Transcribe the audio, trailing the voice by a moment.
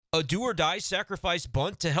A do-or-die sacrifice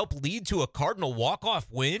bunt to help lead to a Cardinal walk-off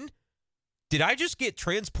win? Did I just get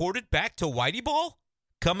transported back to Whitey Ball?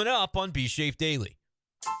 Coming up on B-Shape Daily.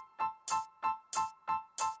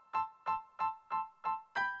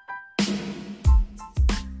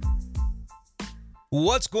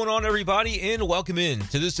 What's going on, everybody, and welcome in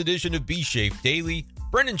to this edition of B-Shape Daily.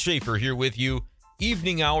 Brendan Schaefer here with you,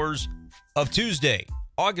 evening hours of Tuesday,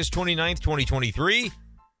 August 29th, 2023.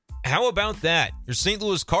 How about that? Your St.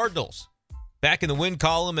 Louis Cardinals back in the win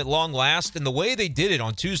column at long last, and the way they did it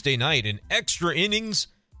on Tuesday night in extra innings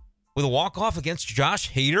with a walk-off against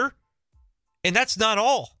Josh Hader. And that's not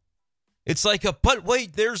all. It's like a but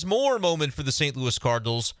wait, there's more moment for the St. Louis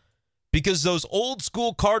Cardinals, because those old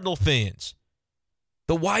school Cardinal fans,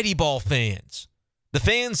 the Whitey Ball fans, the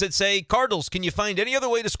fans that say, Cardinals, can you find any other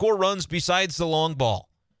way to score runs besides the long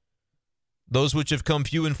ball? Those which have come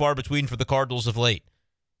few and far between for the Cardinals of late.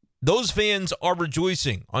 Those fans are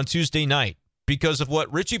rejoicing on Tuesday night because of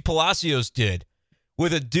what Richie Palacios did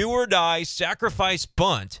with a do-or-die sacrifice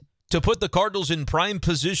bunt to put the Cardinals in prime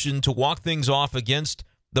position to walk things off against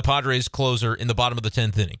the Padres closer in the bottom of the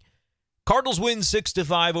 10th inning. Cardinals win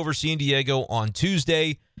 6-5 over San Diego on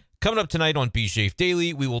Tuesday. Coming up tonight on B-Shape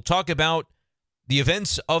Daily, we will talk about the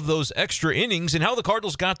events of those extra innings and how the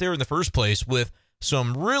Cardinals got there in the first place with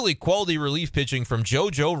some really quality relief pitching from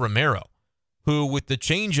JoJo Romero, who, with the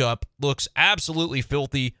changeup, looks absolutely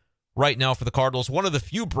filthy right now for the Cardinals. One of the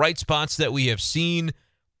few bright spots that we have seen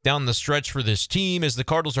down the stretch for this team as the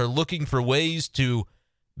Cardinals are looking for ways to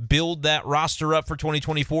build that roster up for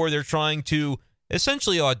 2024. They're trying to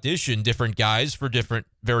essentially audition different guys for different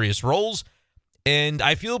various roles. And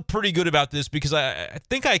I feel pretty good about this because I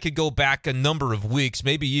think I could go back a number of weeks,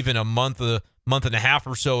 maybe even a month and a half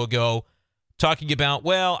or so ago, talking about,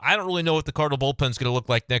 well, I don't really know what the Cardinal bullpen is going to look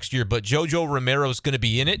like next year, but JoJo Romero is going to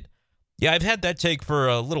be in it. Yeah, I've had that take for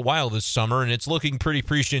a little while this summer, and it's looking pretty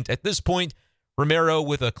prescient at this point. Romero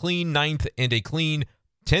with a clean 9th and a clean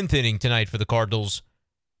 10th inning tonight for the Cardinals.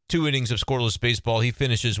 2 innings of scoreless baseball. He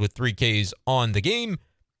finishes with 3 Ks on the game.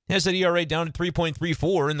 Has that ERA down to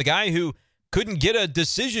 3.34, and the guy who couldn't get a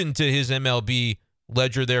decision to his MLB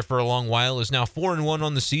ledger there for a long while is now 4-1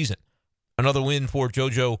 on the season. Another win for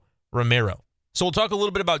JoJo Romero. So we'll talk a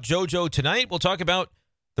little bit about JoJo tonight. We'll talk about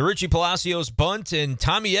the Richie Palacios bunt and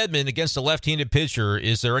Tommy Edman against a left-handed pitcher.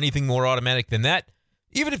 Is there anything more automatic than that?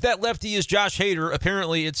 Even if that lefty is Josh Hader,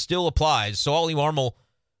 apparently it still applies. So Ollie Marmol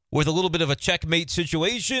with a little bit of a checkmate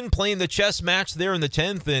situation, playing the chess match there in the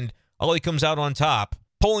 10th, and Ollie comes out on top,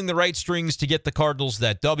 pulling the right strings to get the Cardinals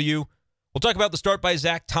that W. We'll talk about the start by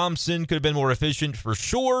Zach Thompson. Could have been more efficient for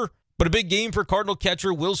sure, but a big game for Cardinal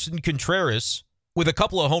catcher Willson Contreras, with a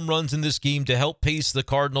couple of home runs in this game to help pace the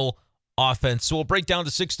Cardinal offense. So we'll break down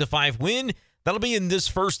the 6-5 win. That'll be in this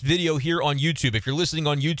first video here on YouTube. If you're listening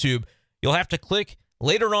on YouTube, you'll have to click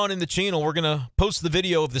later on in the channel. We're going to post the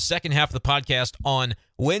video of the second half of the podcast on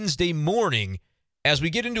Wednesday morning as we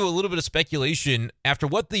get into a little bit of speculation after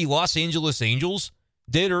what the Los Angeles Angels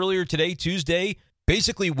did earlier today, Tuesday,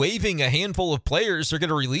 basically waiving a handful of players. They're going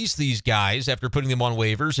to release these guys after putting them on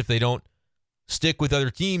waivers if they don't stick with other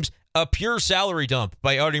teams. A pure salary dump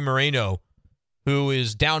by Artie Moreno, who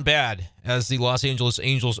is down bad as the Los Angeles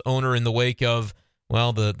Angels owner in the wake of,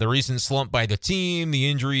 well, the recent slump by the team, the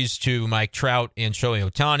injuries to Mike Trout and Shohei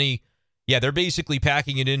Ohtani. Yeah, they're basically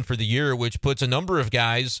packing it in for the year, which puts a number of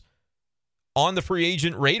guys on the free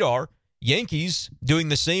agent radar. Yankees doing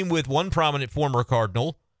the same with one prominent former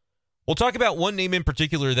Cardinal. We'll talk about one name in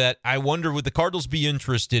particular that I wonder would the Cardinals be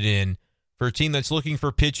interested in for a team that's looking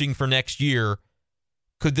for pitching for next year.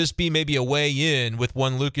 Could this be maybe a way in with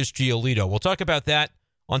one Lucas Giolito? We'll talk about that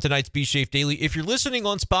on tonight's B-Shape Daily. If you're listening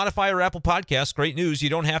on Spotify or Apple Podcasts, great news. You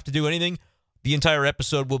don't have to do anything. The entire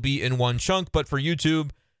episode will be in one chunk, but for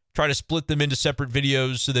YouTube, try to split them into separate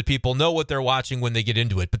videos so that people know what they're watching when they get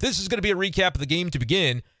into it. But this is going to be a recap of the game to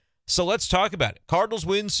begin, so let's talk about it. Cardinals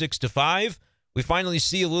win 6-5. We finally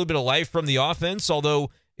see a little bit of life from the offense,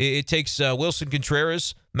 although it takes Willson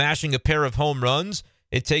Contreras mashing a pair of home runs.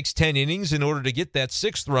 It takes 10 innings in order to get that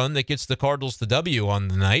 6th run that gets the Cardinals the W on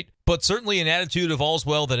the night. But certainly an attitude of all's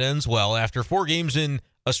well that ends well. After 4 games in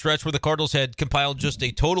a stretch where the Cardinals had compiled just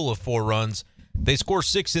a total of 4 runs, they score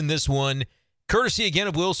 6 in this one. Courtesy again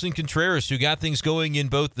of Willson Contreras, who got things going in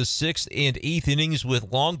both the 6th and 8th innings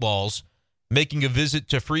with long balls, making a visit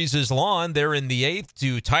to Freeze's lawn there in the 8th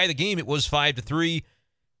to tie the game. It was 5-3.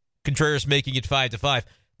 Contreras making it 5-5.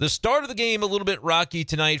 The start of the game a little bit rocky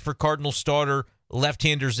tonight for Cardinal starter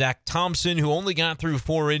left-hander Zach Thompson, who only got through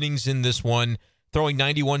 4 innings in this one, throwing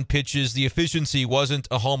 91 pitches. The efficiency wasn't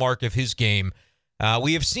a hallmark of his game.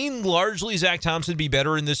 We have seen largely Zach Thompson be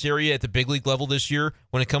better in this area at the big league level this year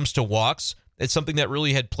when it comes to walks. It's something that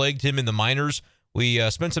really had plagued him in the minors. We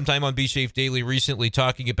spent some time on B Shafe Daily recently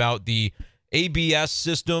talking about the ABS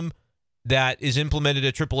system that is implemented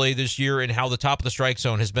at AAA this year and how the top of the strike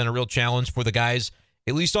zone has been a real challenge for the guys,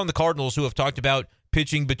 at least on the Cardinals, who have talked about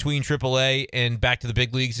pitching between AAA and back to the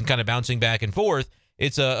big leagues and kind of bouncing back and forth.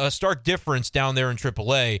 It's a stark difference down there in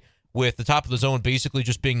AAA with the top of the zone basically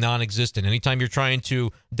just being non-existent. Anytime you're trying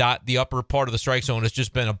to dot the upper part of the strike zone, it's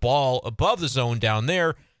just been a ball above the zone down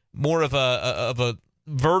there, more of a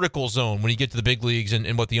vertical zone when you get to the big leagues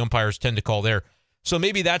and what the umpires tend to call there. So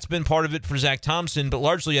maybe that's been part of it for Zach Thompson, but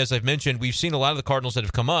largely, as I've mentioned, we've seen a lot of the Cardinals that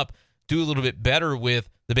have come up do a little bit better with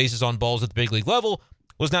the bases on balls at the big league level.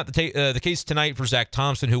 Was not the case tonight for Zach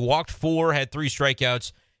Thompson, who walked 4, had 3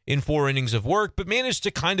 strikeouts in 4 innings of work, but managed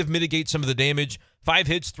to kind of mitigate some of the damage. 5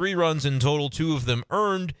 hits, 3 runs in total, 2 of them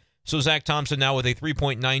earned. So Zach Thompson now with a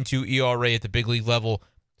 3.92 ERA at the big league level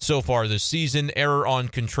so far this season. Error on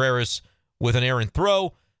Contreras with an errant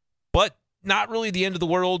throw, but not really the end of the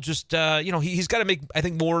world. Just, he's got to make, I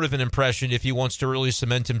think, more of an impression if he wants to really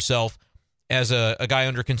cement himself as a guy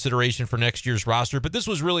under consideration for next year's roster. But this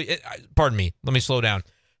was really, pardon me, let me slow down.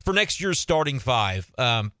 For next year's starting 5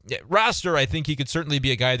 roster, I think he could certainly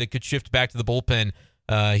be a guy that could shift back to the bullpen.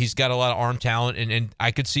 He's got a lot of arm talent, and I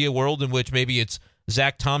could see a world in which maybe it's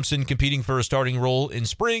Zach Thompson competing for a starting role in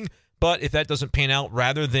spring. But if that doesn't pan out,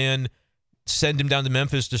 rather than send him down to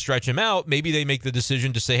Memphis to stretch him out, maybe they make the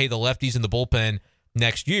decision to say, hey, the lefties in the bullpen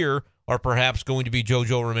next year are perhaps going to be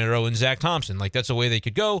JoJo Romero and Zach Thompson. Like, that's a way they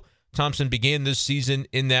could go. Thompson began this season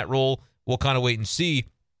in that role. We'll kind of wait and see.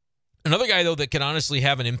 Another guy, though, that can honestly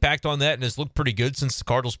have an impact on that and has looked pretty good since the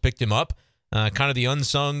Cardinals picked him up, kind of the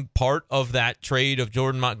unsung part of that trade of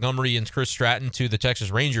Jordan Montgomery and Chris Stratton to the Texas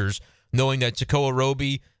Rangers, knowing that Tekoa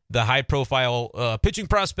Roby, the high-profile pitching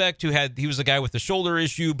prospect he was the guy with the shoulder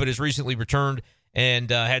issue but has recently returned and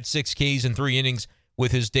had 6 Ks in 3 innings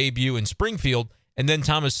with his debut in Springfield, and then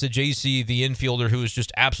Thomas Saggese, the infielder, who is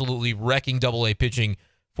just absolutely wrecking Double-A pitching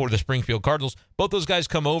for the Springfield Cardinals. Both those guys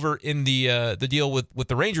come over in the deal with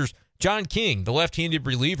the Rangers. John King, the left-handed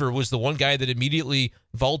reliever, was the one guy that immediately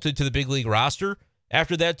vaulted to the big league roster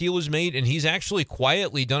after that deal was made, and he's actually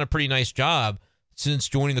quietly done a pretty nice job since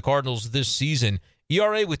joining the Cardinals this season.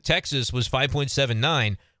 ERA with Texas was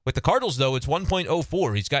 5.79. With the Cardinals, though, it's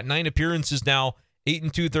 1.04. He's got 9 appearances now, 8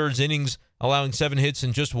 2/3 innings, allowing 7 hits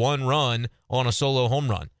and just 1 run on a solo home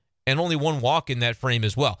run, and only 1 walk in that frame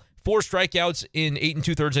as well. 4 strikeouts in 8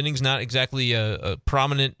 2/3 innings, not exactly a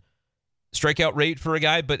prominent strikeout rate for a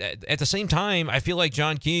guy, but at the same time, I feel like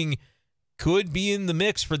John King could be in the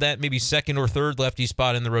mix for that maybe second or third lefty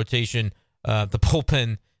spot in the rotation, the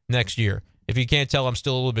bullpen next year. If you can't tell, I'm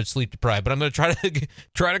still a little bit sleep deprived, but I'm going to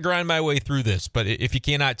try to grind my way through this. But if you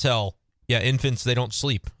cannot tell, yeah, infants, they don't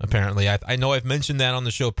sleep, apparently. I know I've mentioned that on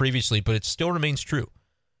the show previously, but it still remains true.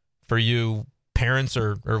 For you parents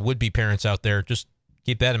or would-be parents out there, just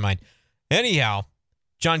keep that in mind. Anyhow,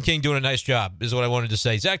 John King doing a nice job is what I wanted to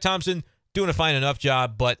say. Zach Thompson doing a fine enough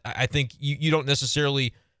job, but I think you don't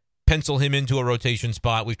necessarily pencil him into a rotation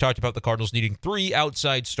spot. We've talked about the Cardinals needing 3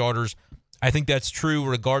 outside starters. I think that's true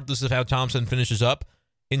regardless of how Thompson finishes up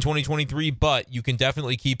in 2023, but you can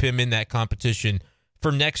definitely keep him in that competition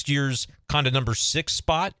for next year's kind of number 6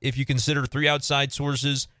 spot. If you consider 3 outside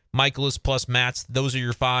sources, Michaelis plus Matz, those are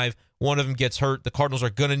your 5. One of them gets hurt. The Cardinals are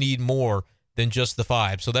going to need more than just the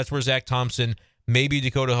 5. So that's where Zach Thompson, maybe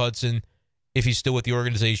Dakota Hudson, if he's still with the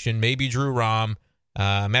organization, maybe Drew Rom,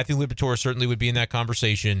 Matthew Liberatore certainly would be in that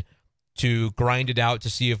conversation to grind it out to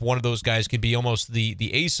see if one of those guys could be almost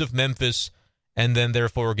the ace of Memphis and then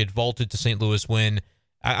therefore get vaulted to St. Louis when,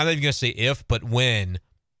 I'm not even going to say if, but when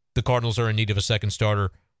the Cardinals are in need of a second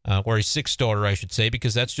starter, or a 6th starter, I should say,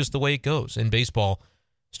 because that's just the way it goes in baseball.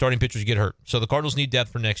 Starting pitchers get hurt. So the Cardinals need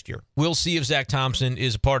depth for next year. We'll see if Zach Thompson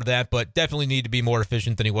is a part of that, but definitely need to be more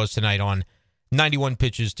efficient than he was tonight on 91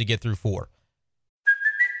 pitches to get through 4.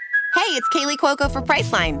 Hey, it's Kaylee Cuoco for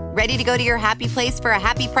Priceline. Ready to go to your happy place for a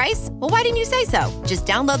happy price? Well, why didn't you say so? Just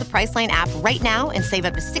download the Priceline app right now and save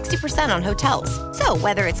up to 60% on hotels. So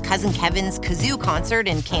whether it's Cousin Kevin's Kazoo Concert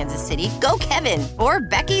in Kansas City, go Kevin, or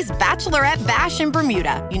Becky's Bachelorette Bash in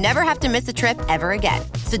Bermuda, you never have to miss a trip ever again.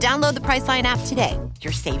 So download the Priceline app today.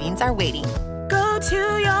 Your savings are waiting. Go to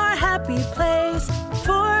your happy place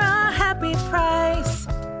for a happy price.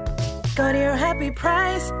 Go to your happy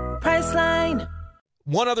price, Priceline.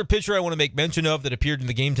 One other pitcher I want to make mention of that appeared in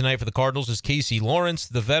the game tonight for the Cardinals is Casey Lawrence,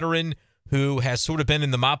 the veteran who has sort of been in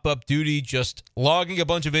the mop-up duty, just logging a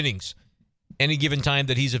bunch of innings any given time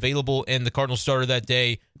that he's available, and the Cardinals starter that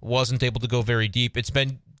day wasn't able to go very deep. It's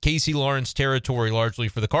been Casey Lawrence territory largely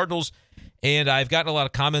for the Cardinals. And I've gotten a lot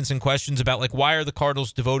of comments and questions about, like, why are the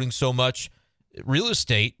Cardinals devoting so much real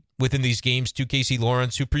estate within these games to Casey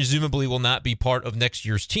Lawrence, who presumably will not be part of next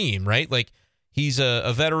year's team, right? Like, he's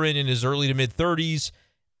a veteran in his early to mid-30s,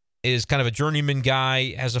 is kind of a journeyman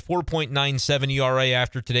guy, has a 4.97 ERA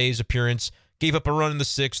after today's appearance, gave up a run in the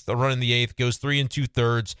 6th, a run in the 8th, goes 3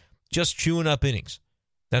 2/3, just chewing up innings.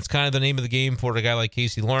 That's kind of the name of the game for a guy like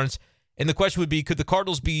Casey Lawrence. And the question would be, could the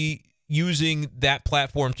Cardinals be using that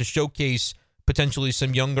platform to showcase potentially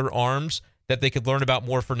some younger arms that they could learn about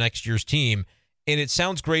more for next year's team? And it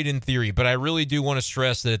sounds great in theory, but I really do want to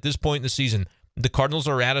stress that at this point in the season, the Cardinals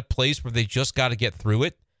are at a place where they just got to get through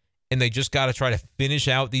it, and they just got to try to finish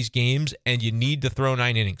out these games, and you need to throw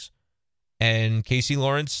 9 innings. And Casey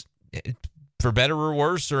Lawrence, for better or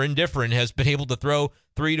worse or indifferent, has been able to throw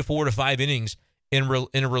 3 to 4 to 5 innings in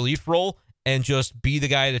a relief role and just be the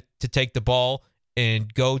guy to take the ball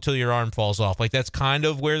and go till your arm falls off. Like, that's kind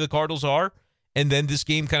of where the Cardinals are. And then this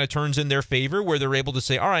game kind of turns in their favor, where they're able to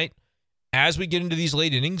say, all right, as we get into these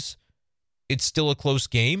late innings, it's still a close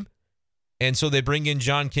game. And so they bring in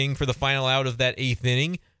John King for the final out of that 8th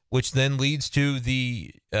inning, which then leads to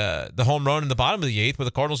the home run in the bottom of the 8th, where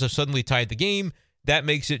the Cardinals have suddenly tied the game. That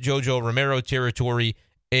makes it JoJo Romero territory,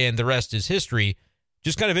 and the rest is history.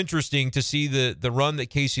 Just kind of interesting to see the run that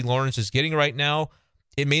Casey Lawrence is getting right now.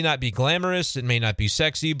 It may not be glamorous, it may not be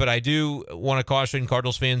sexy, but I do want to caution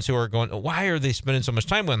Cardinals fans who are going, why are they spending so much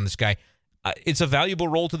time on this guy? It's a valuable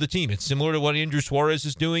role to the team. It's similar to what Andrew Suarez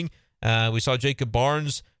is doing. We saw Jacob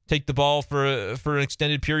Barnes take the ball for an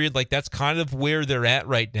extended period. Like, that's kind of where they're at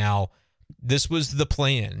right now. This was the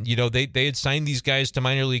plan. You know, they had signed these guys to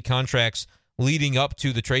minor league contracts leading up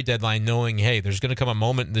to the trade deadline, knowing, hey, there's going to come a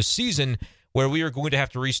moment in this season where we are going to have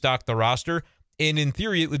to restock the roster. And in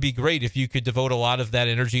theory, it would be great if you could devote a lot of that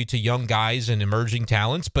energy to young guys and emerging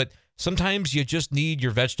talents, but sometimes you just need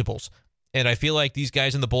your vegetables. And I feel like these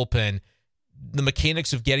guys in the bullpen, the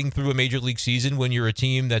mechanics of getting through a major league season when you're a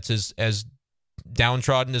team that's as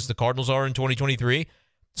downtrodden as the Cardinals are in 2023,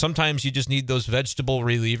 sometimes you just need those vegetable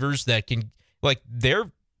relievers that can, like, they're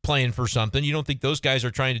playing for something. You don't think those guys are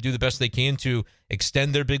trying to do the best they can to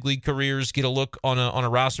extend their big league careers, get a look on a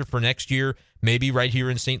roster for next year, maybe right here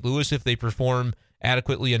in St. Louis if they perform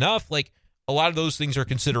adequately enough. Like, a lot of those things are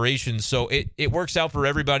considerations. So it works out for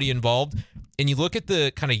everybody involved. And you look at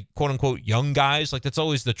the kind of quote unquote young guys, like, that's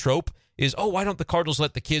always the trope is, oh, why don't the Cardinals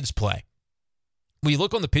let the kids play? When you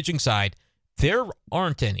look on the pitching side, there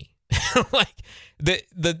aren't any. Like,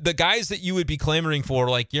 the guys that you would be clamoring for,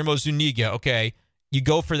 like Guillermo Zuniga, okay, you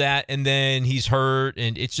go for that, and then he's hurt,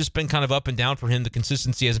 and it's just been kind of up and down for him. The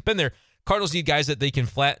consistency hasn't been there. Cardinals need guys that they can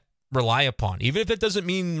flat rely upon, even if that doesn't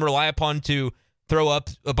mean rely upon to throw up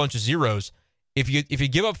a bunch of zeros. If you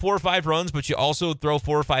give up 4 or 5 runs, but you also throw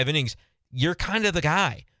 4 or 5 innings, you're kind of the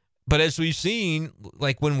guy. But as we've seen,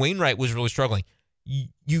 like when Wainwright was really struggling,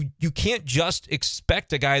 you can't just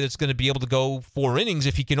expect a guy that's going to be able to go 4 innings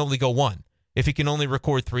if he can only go 1, if he can only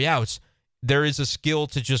record 3 outs. There is a skill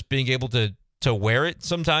to just being able to wear it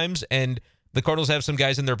sometimes, and the Cardinals have some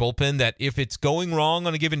guys in their bullpen that if it's going wrong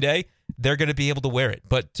on a given day, they're going to be able to wear it.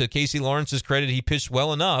 But to Casey Lawrence's credit, he pitched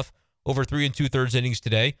well enough over 3 2/3 innings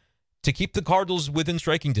today to keep the Cardinals within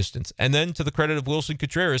striking distance. And then to the credit of Wilson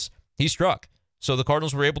Contreras, he struck. So the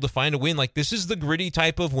Cardinals were able to find a win. Like, this is the gritty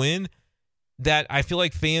type of win that I feel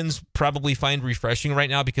like fans probably find refreshing right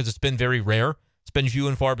now because it's been very rare. It's been few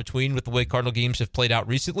and far between with the way Cardinal games have played out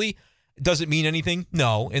recently. Does it mean anything?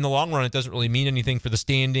 No. In the long run, it doesn't really mean anything for the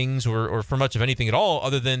standings or for much of anything at all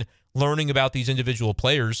other than learning about these individual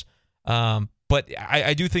players. But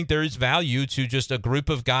I do think there is value to just a group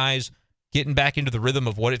of guys getting back into the rhythm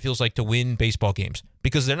of what it feels like to win baseball games,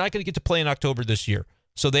 because they're not going to get to play in October this year.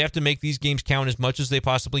 So they have to make these games count as much as they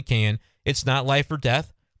possibly can. It's not life or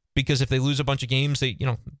death, because if they lose a bunch of games, they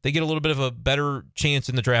get a little bit of a better chance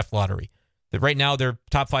in the draft lottery. That right now they're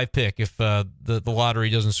top 5 pick if the lottery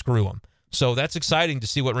doesn't screw them. So that's exciting to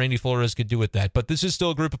see what Randy Flores could do with that. But this is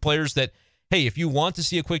still a group of players that, hey, if you want to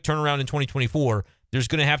see a quick turnaround in 2024, there's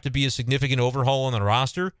going to have to be a significant overhaul on the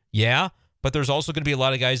roster. Yeah, but there's also going to be a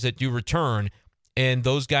lot of guys that do return, and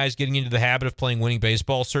those guys getting into the habit of playing winning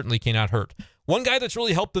baseball certainly cannot hurt. One guy that's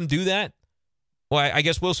really helped them do that, well, I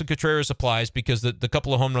guess Wilson Contreras applies, because the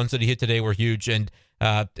couple of home runs that he hit today were huge. And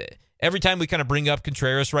every time we kind of bring up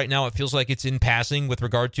Contreras right now, it feels like it's in passing with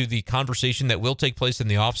regard to the conversation that will take place in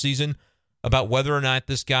the offseason about whether or not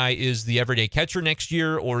this guy is the everyday catcher next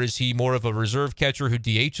year, or is he more of a reserve catcher who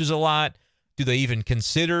DHs a lot? Do they even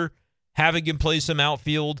consider having him play some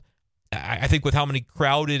outfield? I think with how many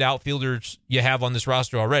crowded outfielders you have on this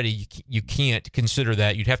roster already, you can't consider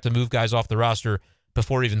that. You'd have to move guys off the roster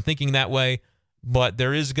before even thinking that way. But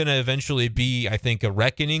there is going to eventually be, I think, a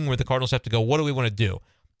reckoning where the Cardinals have to go, what do we want to do?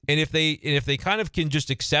 And if they kind of can just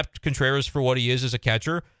accept Contreras for what he is as a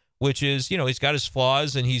catcher, which is, he's got his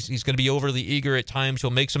flaws and he's going to be overly eager at times. He'll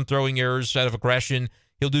make some throwing errors out of aggression.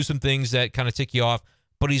 He'll do some things that kind of tick you off.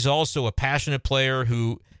 But he's also a passionate player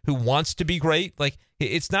who wants to be great. Like,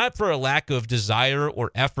 it's not for a lack of desire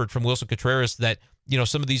or effort from Willson Contreras that,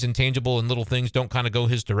 some of these intangible and little things don't kind of go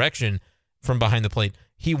his direction from behind the plate.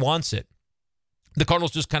 He wants it. The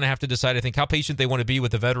Cardinals just kind of have to decide, I think, how patient they want to be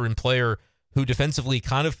with a veteran player who defensively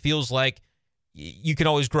kind of feels like you can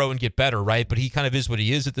always grow and get better, right? But he kind of is what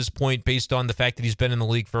he is at this point based on the fact that he's been in the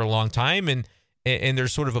league for a long time, and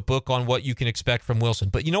there's sort of a book on what you can expect from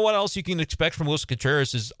Willson. But you know what else you can expect from Willson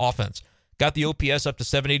Contreras is offense. Got the OPS up to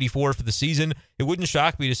 784 for the season. It wouldn't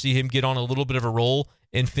shock me to see him get on a little bit of a roll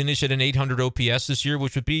and finish at an 800 OPS this year,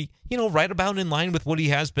 which would be, right about in line with what he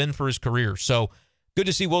has been for his career. So good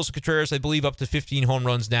to see Willson Contreras, I believe, up to 15 home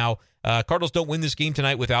runs now. Cardinals don't win this game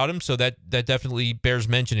tonight without him, so that definitely bears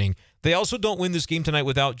mentioning. They also don't win this game tonight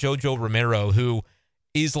without JoJo Romero, who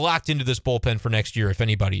is locked into this bullpen for next year, if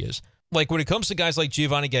anybody is. Like, when it comes to guys like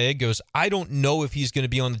Giovanni Gallegos, I don't know if he's going to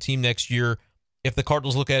be on the team next year. If the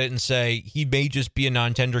Cardinals look at it and say he may just be a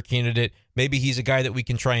non-tender candidate, maybe he's a guy that we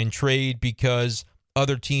can try and trade because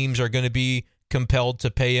other teams are going to be compelled to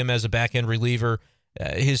pay him as a back-end reliever.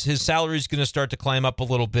 His salary is going to start to climb up a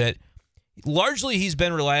little bit. Largely, he's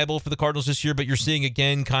been reliable for the Cardinals this year, but you're seeing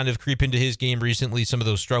again kind of creep into his game recently, some of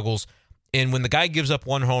those struggles. And when the guy gives up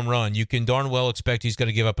one home run, you can darn well expect he's going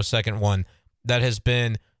to give up a second one. That has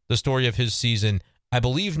been the story of his season. I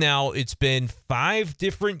believe now it's been 5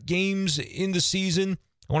 different games in the season.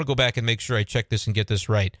 I want to go back and make sure I check this and get this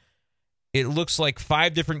right. It looks like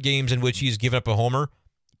 5 different games in which he's given up a homer.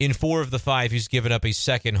 In 4 of the 5, he's given up a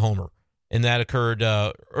second homer. And that occurred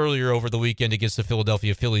earlier over the weekend against the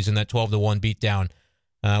Philadelphia Phillies in that 12-1 beatdown,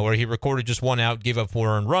 where he recorded just 1 out, gave up 4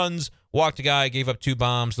 earned runs, walked a guy, gave up 2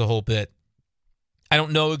 bombs, the whole bit. I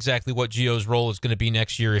don't know exactly what Gio's role is going to be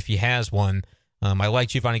next year if he has one. I like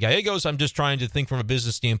Giovanni Gallegos. I'm just trying to think from a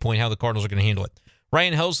business standpoint how the Cardinals are going to handle it.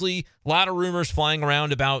 Ryan Helsley, a lot of rumors flying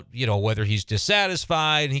around about, whether he's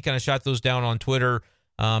dissatisfied, and he kind of shot those down on Twitter.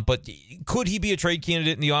 But could he be a trade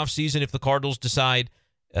candidate in the offseason if the Cardinals decide,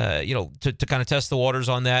 to kind of test the waters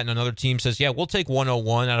on that, and another team says, yeah, we'll take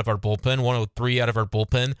 101 out of our bullpen, 103 out of our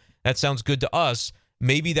bullpen. That sounds good to us.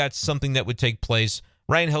 Maybe that's something that would take place.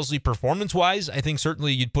 Ryan Helsley, performance-wise, I think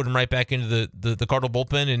certainly you'd put him right back into the Cardinal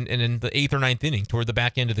bullpen and in the 8th or 9th inning toward the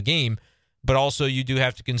back end of the game. But also you do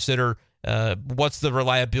have to consider what's the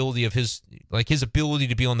reliability of his ability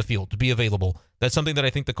to be on the field, to be available. That's something that I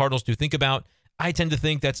think the Cardinals do think about. I tend to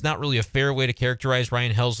think that's not really a fair way to characterize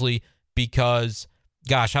Ryan Helsley because,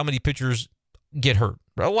 gosh, how many pitchers get hurt?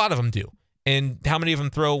 A lot of them do. And how many of them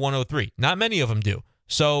throw 103? Not many of them do.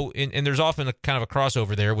 So, and there's often a kind of a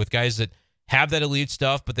crossover there with guys that have that elite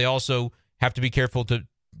stuff, but they also have to be careful to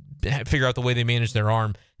figure out the way they manage their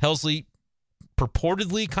arm. Helsley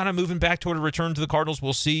purportedly kind of moving back toward a return to the Cardinals.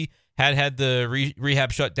 We'll see. Had the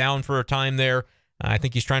rehab shut down for a time there. I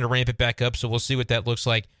think he's trying to ramp it back up, so we'll see what that looks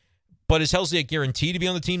like. But is Helsley a guarantee to be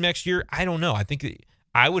on the team next year? I don't know. I think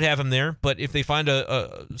I would have him there, but if they find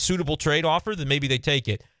a suitable trade offer, then maybe they take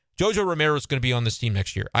it. JoJo Romero is going to be on this team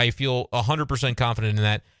next year. I feel 100% confident in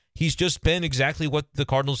that. He's just been exactly what the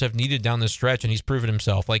Cardinals have needed down this stretch, and he's proven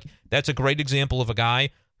himself. Like, that's a great example of a guy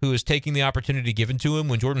who is taking the opportunity given to him.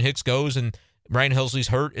 When Jordan Hicks goes and Ryan Helsley's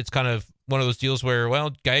hurt, it's kind of one of those deals where,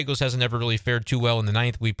 well, Gallegos hasn't ever really fared too well in the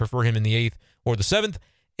 9th. We prefer him in the 8th or the 7th.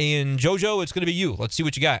 And JoJo, it's going to be you. Let's see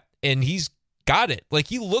what you got. And he's got it. Like,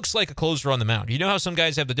 he looks like a closer on the mound. You know how some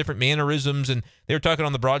guys have the different mannerisms, and they were talking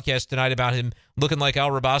on the broadcast tonight about him looking like Al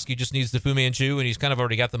Raboski just needs the Fu Manchu, and he's kind of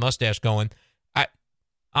already got the mustache going.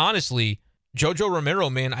 Honestly, JoJo Romero,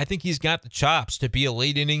 man, I think he's got the chops to be a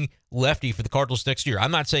late-inning lefty for the Cardinals next year. I'm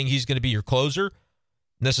not saying he's going to be your closer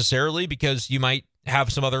necessarily because you might have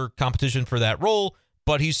some other competition for that role,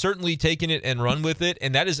 but he's certainly taken it and run with it,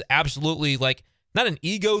 and that is absolutely, like, not an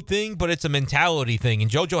ego thing, but it's a mentality thing, and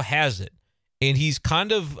JoJo has it. And he's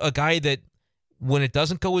kind of a guy that when it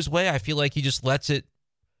doesn't go his way, I feel like he just lets it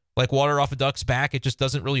like water off a duck's back. It just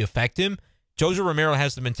doesn't really affect him. JoJo Romero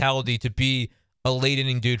has the mentality to be a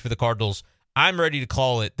late-inning dude for the Cardinals. I'm ready to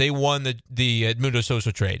call it. They won the Edmundo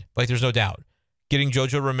Sosa trade. Like, there's no doubt. Getting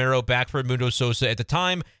JoJo Romero back for Edmundo Sosa. At the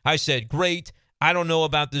time, I said, great. I don't know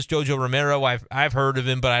about this JoJo Romero. I've heard of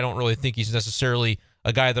him, but I don't really think he's necessarily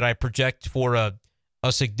a guy that I project for a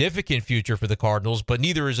significant future for the Cardinals, but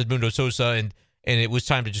neither is Edmundo Sosa, and it was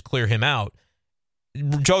time to just clear him out.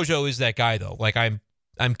 JoJo is that guy, though. Like, I'm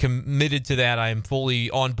committed to that. I'm fully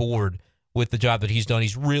on board with the job that he's done.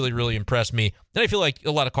 He's really, really impressed me. And I feel like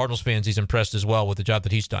a lot of Cardinals fans, he's impressed as well with the job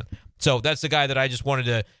that he's done. So that's the guy that I just wanted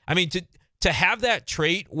to, I mean, to have that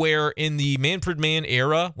trait where in the Manfred Mann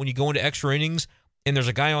era, when you go into extra innings and there's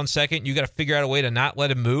a guy on second, you got to figure out a way to not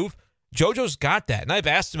let him move. JoJo's got that. And I've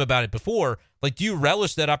asked him about it before. Like, do you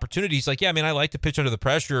relish that opportunity? He's like, yeah, I mean, I like to pitch under the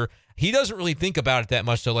pressure. He doesn't really think about it that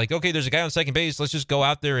much. So like, okay, there's a guy on second base. Let's just go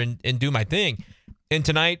out there and do my thing. And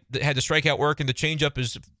tonight had the strikeout work and the changeup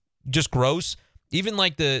is just gross. Even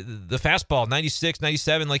like the fastball, 96,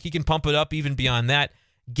 97, like he can pump it up even beyond that.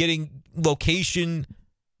 Getting location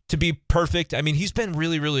to be perfect. I mean, he's been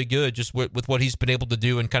really, really good just with what he's been able to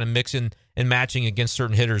do and kind of mixing and matching against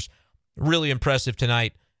certain hitters. Really impressive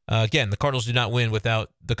tonight. Again, the Cardinals do not win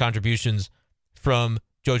without the contributions from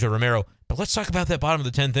JoJo Romero. But let's talk about that bottom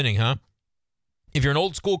of the 10th inning, huh? If you're an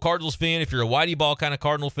old school Cardinals fan, if you're a whitey ball kind of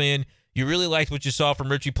Cardinal fan, you really liked what you saw from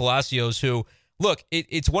Richie Palacios, who, look,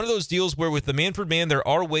 it's one of those deals where with the Manfred Man, there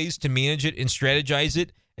are ways to manage it and strategize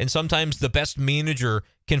it. And sometimes the best manager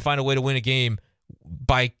can find a way to win a game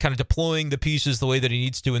by kind of deploying the pieces the way that he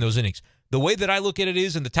needs to in those innings. The way that I look at it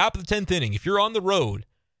is in the top of the 10th inning, if you're on the road,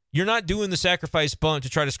 you're not doing the sacrifice bunt to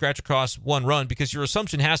try to scratch across one run because your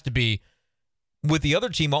assumption has to be with the other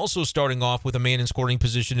team also starting off with a man in scoring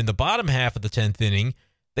position in the bottom half of the 10th inning,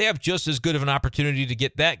 they have just as good of an opportunity to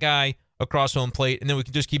get that guy across home plate, and then we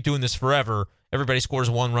can just keep doing this forever. Everybody scores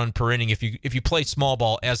 1 run per inning if you play small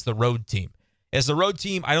ball as the road team. As the road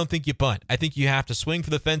team, I don't think you bunt. I think you have to swing for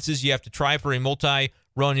the fences. You have to try for a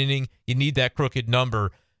multi-run inning. You need that crooked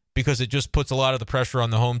number because it just puts a lot of the pressure on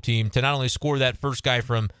the home team to not only score that first guy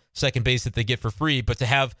from second base that they get for free, but to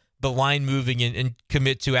have the line moving and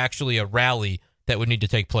commit to actually a rally that would need to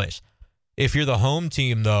take place. If you're the home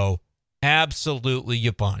team, though, absolutely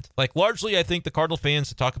you bunt. Like, largely, I think the Cardinal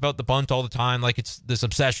fans talk about the bunt all the time like it's this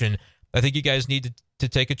obsession. I think you guys need to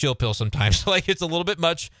take a chill pill sometimes. Like, it's a little bit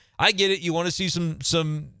much. I get it. You want to see some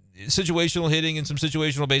situational hitting and some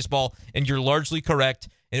situational baseball, and you're largely correct.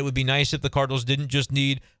 And it would be nice if the Cardinals didn't just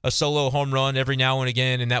need a solo home run every now and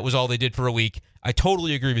again, and that was all they did for a week. I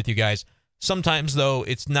totally agree with you guys. Sometimes, though,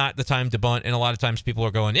 it's not the time to bunt, and a lot of times people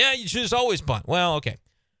are going, yeah, you should just always bunt. Well, okay.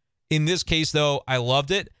 In this case, though, I loved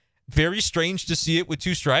it. Very strange to see it with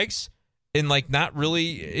 2 strikes, and, like, not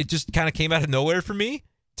really, it just kind of came out of nowhere for me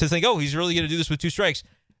to think, oh, he's really going to do this with 2 strikes.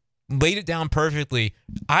 Laid it down perfectly.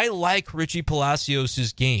 I like Richie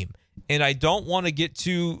Palacios' game. And I don't want to get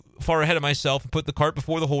too far ahead of myself and put the cart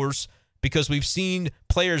before the horse because we've seen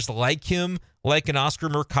players like him, like an Oscar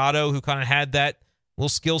Mercado, who kind of had that little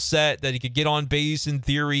skill set that he could get on base in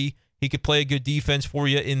theory. He could play a good defense for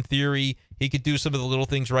you in theory. He could do some of the little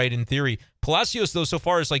things right in theory. Palacios, though, so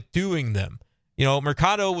far is like doing them. You know,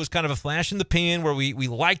 Mercado was kind of a flash in the pan where we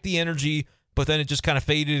liked the energy, but then it just kind of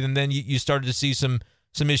faded, and then you started to see some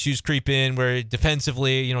issues creep in where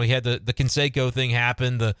defensively, you know, he had the Canseco thing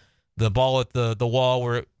happen, the ball at the wall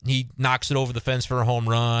where he knocks it over the fence for a home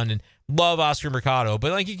run, and love Oscar Mercado.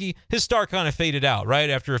 But like his star kind of faded out right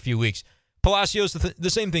after a few weeks. Palacios, the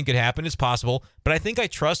same thing could happen. It's possible. But I think I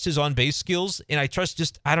trust his on-base skills, and I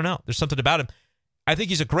trust I don't know. There's something about him. I think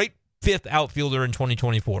he's a great 5th outfielder in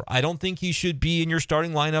 2024. I don't think he should be in your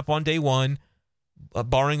starting lineup on day one,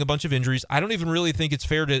 barring a bunch of injuries. I don't even really think it's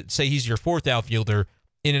fair to say he's your 4th outfielder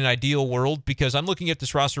in an ideal world because I'm looking at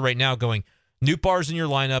this roster right now going, Nootbaar's in your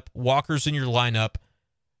lineup, Walker's in your lineup.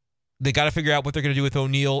 They got to figure out what they're going to do with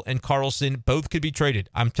O'Neill and Carlson. Both could be traded.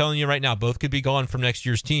 I'm telling you right now, both could be gone from next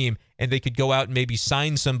year's team, and they could go out and maybe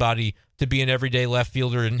sign somebody to be an everyday left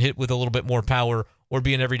fielder and hit with a little bit more power, or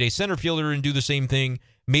be an everyday center fielder and do the same thing.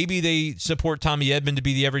 Maybe they support Tommy Edman to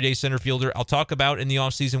be the everyday center fielder. I'll talk about in the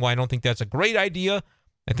offseason why I don't think that's a great idea.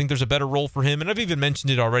 I think there's a better role for him, and I've even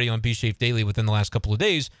mentioned it already on B-Shape Daily within the last couple of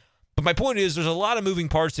days. But my point is there's a lot of moving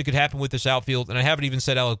parts that could happen with this outfield, and I haven't even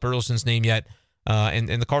said Alec Burleson's name yet. And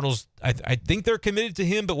the Cardinals, I think they're committed to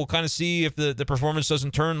him, but we'll kind of see if the performance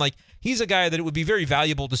doesn't turn. Like, he's a guy that it would be very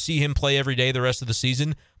valuable to see him play every day the rest of the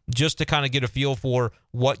season just to kind of get a feel for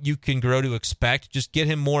what you can grow to expect. Just get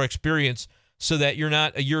him more experience so that you're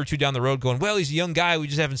not a year or two down the road going, well, he's a young guy, we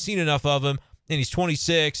just haven't seen enough of him, and he's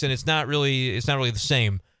 26, and it's not really the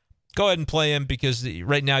same. Go ahead and play him because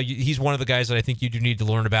right now he's one of the guys that I think you do need to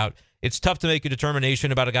learn about. It's tough to make a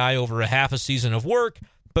determination about a guy over a half a season of work,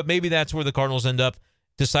 but maybe that's where the Cardinals end up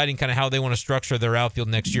deciding kind of how they want to structure their outfield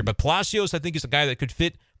next year. But Palacios, I think, is a guy that could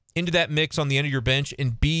fit into that mix on the end of your bench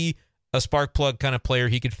and be a spark plug kind of player.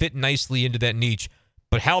 He could fit nicely into that niche.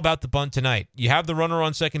 But how about the bunt tonight? You have the runner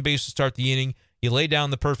on second base to start the inning. You lay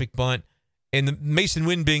down the perfect bunt. And the Mason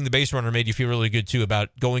Wynn being the base runner made you feel really good, too, about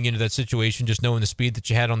going into that situation, just knowing the speed that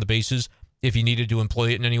you had on the bases if you needed to employ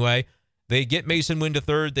it in any way. They get Mason Wynn to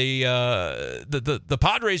third. The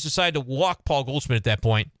Padres decide to walk Paul Goldschmidt at that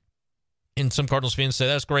point. And some Cardinals fans say,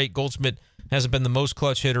 that's great. Goldschmidt hasn't been the most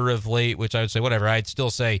clutch hitter of late, which I would say, whatever. I'd still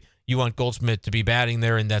say you want Goldschmidt to be batting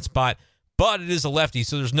there in that spot. But it is a lefty,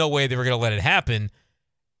 so there's no way they were going to let it happen.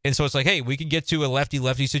 And so it's like, hey, we can get to a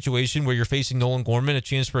lefty-lefty situation where you're facing Nolan Gorman, a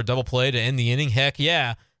chance for a double play to end the inning. Heck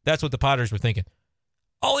yeah, that's what the Padres were thinking.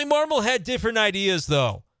 Ollie Marmol had different ideas,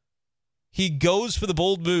 though. He goes for the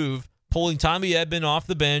bold move, pulling Tommy Edman off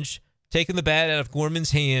the bench, taking the bat out of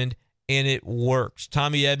Gorman's hand, and it works.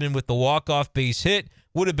 Tommy Edman with the walk-off base hit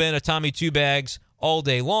would have been a Tommy two bags all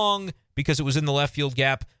day long because it was in the left field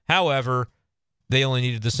gap. However, they only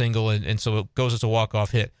needed the single, and so it goes as a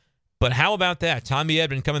walk-off hit. But how about that? Tommy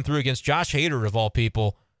Edman coming through against Josh Hader, of all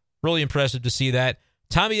people. Really impressive to see that.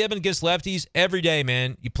 Tommy Edman against lefties every day,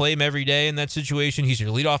 man. You play him every day in that situation. He's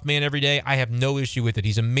your leadoff man every day. I have no issue with it.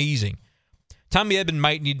 He's amazing. Tommy Edman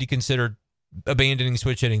might need to consider abandoning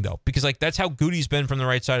switch hitting, though, because that's how good he's been from the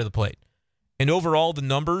right side of the plate. And overall, the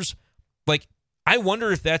numbers, I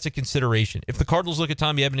wonder if that's a consideration. If the Cardinals look at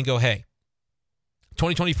Tommy Edman and go, hey,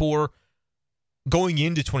 2024, going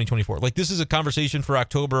into 2024, this is a conversation for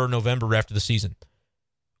October or November after the season,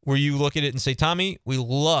 where you look at it and say, Tommy, we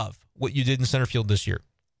love what you did in center field this year.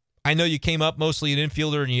 I know you came up mostly an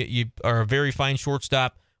infielder and you are a very fine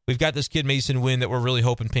shortstop. We've got this kid Mason Wynn that we're really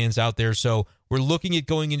hoping pans out there. So we're looking at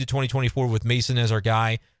going into 2024 with Mason as our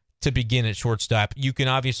guy to begin at shortstop. You can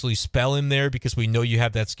obviously spell him there because we know you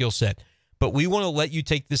have that skill set. But we want to let you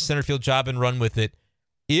take this center field job and run with it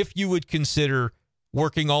if you would consider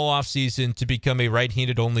working all offseason to become a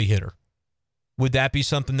right-handed only hitter. Would that be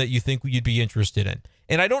something that you think you'd be interested in?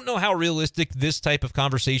 And I don't know how realistic this type of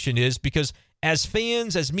conversation is because as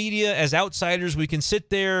fans, as media, as outsiders, we can sit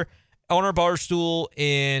there on our bar stool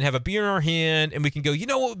and have a beer in our hand and we can go, you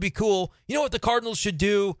know what would be cool? You know what the Cardinals should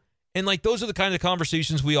do? And those are the kind of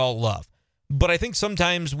conversations we all love. But I think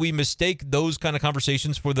sometimes we mistake those kind of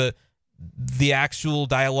conversations for the actual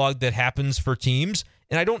dialogue that happens for teams.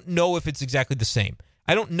 And I don't know if it's exactly the same.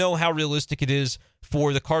 I don't know how realistic it is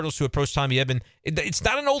for the Cardinals to approach Tommy Edman. It's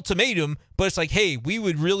not an ultimatum, but it's like, hey, we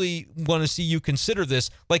would really want to see you consider this.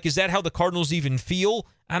 Is that how the Cardinals even feel?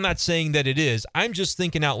 I'm not saying that it is. I'm just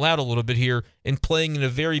thinking out loud a little bit here and playing in a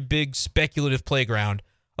very big speculative playground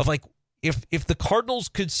of if the Cardinals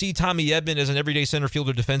could see Tommy Edman as an everyday center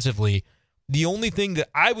fielder defensively, the only thing that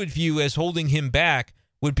I would view as holding him back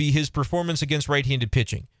would be his performance against right-handed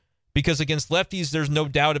pitching. Because against lefties, there's no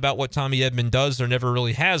doubt about what Tommy Edman does. There never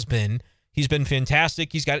really has been. He's been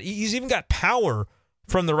fantastic. He's even got power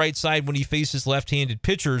from the right side when he faces left-handed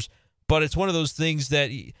pitchers. But it's one of those things that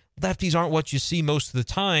lefties aren't what you see most of the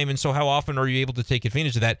time. And so how often are you able to take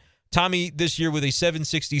advantage of that? Tommy this year with a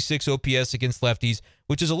 766 OPS against lefties,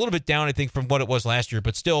 which is a little bit down, I think, from what it was last year.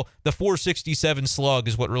 But still, the 467 slug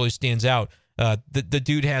is what really stands out. The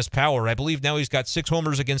dude has power. I believe now he's got 6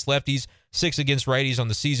 homers against lefties, 6 against righties on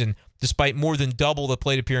the season, despite more than double the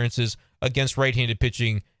plate appearances against right-handed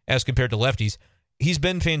pitching as compared to lefties. He's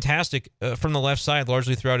been fantastic from the left side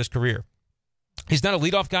largely throughout his career. He's not a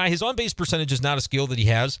leadoff guy. His on-base percentage is not a skill that he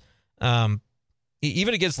has.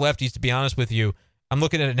 Even against lefties, to be honest with you, I'm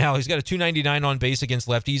looking at it now. He's got a 299 on base against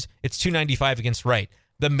lefties. It's 295 against right.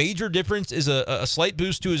 The major difference is a slight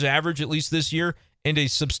boost to his average, at least this year, and a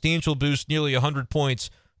substantial boost, nearly 100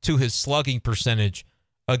 points, to his slugging percentage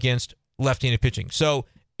against left-handed pitching. So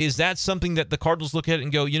is that something that the Cardinals look at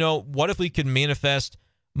and go, what if we could manifest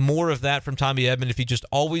more of that from Tommy Edman if he just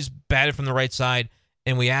always batted from the right side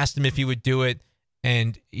and we asked him if he would do it?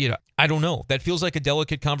 And, I don't know. That feels like a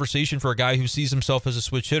delicate conversation for a guy who sees himself as a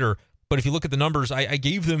switch hitter. But if you look at the numbers, I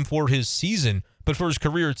gave them for his season, but for his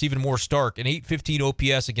career, it's even more stark. An 815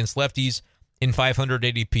 OPS against lefties in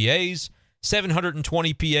 580 PAs,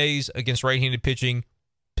 720 PAs against right-handed pitching,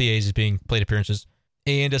 PAs is being plate appearances,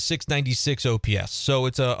 and a 696 OPS. So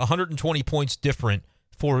it's 120 points different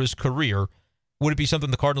for his career. Would it be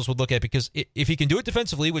something the Cardinals would look at? Because if he can do it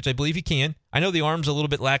defensively, which I believe he can, I know the arm's a little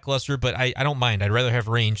bit lackluster, but I don't mind. I'd rather have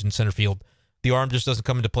range in center field. The arm just doesn't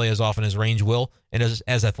come into play as often as range will and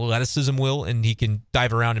as athleticism will, and he can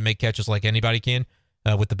dive around and make catches like anybody can,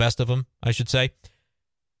 with the best of them, I should say.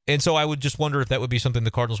 And so I would just wonder if that would be something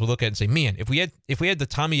the Cardinals would look at and say, man, if we had the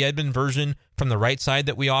Tommy Edman version from the right side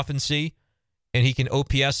that we often see, and he can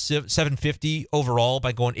OPS 750 overall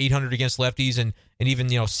by going 800 against lefties and even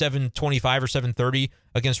 725 or 730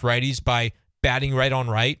 against righties by batting right on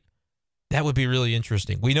right, that would be really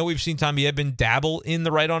interesting. We know we've seen Tommy Edman dabble in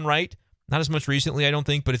the right on right. Not as much recently, I don't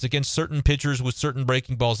think, but it's against certain pitchers with certain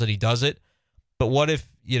breaking balls that he does it. But what if,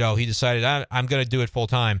 he decided, I'm going to do it full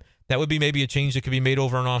time? That would be maybe a change that could be made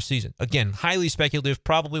over an offseason. Again, highly speculative,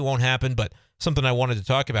 probably won't happen, but something I wanted to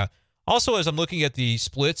talk about. Also, as I'm looking at the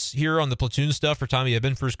splits here on the platoon stuff for Tommy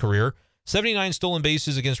Edman for his career, 79 stolen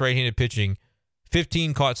bases against right-handed pitching,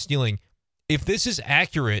 15 caught stealing. If this is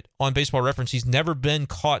accurate on Baseball Reference, he's never been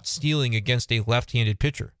caught stealing against a left-handed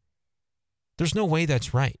pitcher. There's no way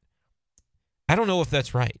that's right. I don't know if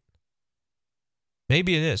that's right.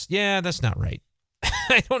 Maybe it is. Yeah, that's not right.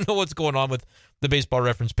 I don't know what's going on with the Baseball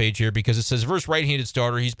Reference page here because it says versus right-handed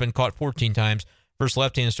starter, he's been caught 14 times. Versus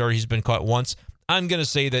left-handed starter, he's been caught once. I'm going to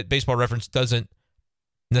say that Baseball Reference doesn't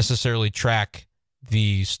necessarily track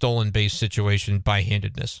the stolen base situation by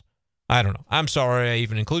handedness. I don't know. I'm sorry I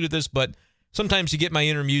even included this, but sometimes you get my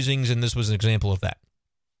inner musings, and this was an example of that.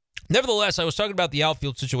 Nevertheless, I was talking about the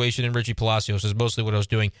outfield situation in Richie Palacios is mostly what I was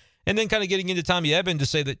doing, and then kind of getting into Tommy Edman to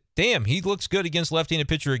say that, damn, he looks good against left-handed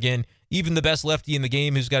pitcher again, even the best lefty in the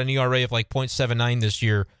game who's got an ERA of like .79 this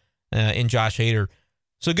year in Josh Hader.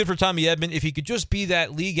 So good for Tommy Edman. If he could just be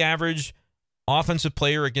that league average offensive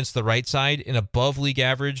player against the right side and above league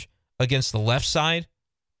average against the left side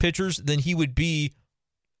pitchers, then he would be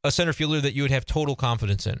a center fielder that you would have total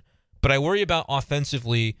confidence in. But I worry about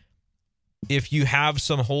offensively if you have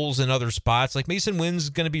some holes in other spots. Like Mason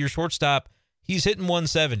Wynn's going to be your shortstop. He's hitting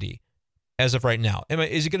 170 as of right now.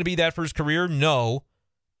 Is it going to be that for his career? No.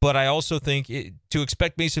 But I also think to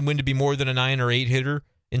expect Mason Wynn to be more than a 9 or 8 hitter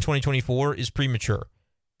in 2024 is premature.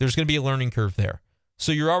 There's going to be a learning curve there.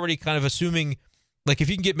 So you're already kind of assuming, like if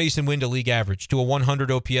you can get Mason Wynn to league average to a 100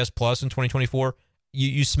 OPS plus in 2024,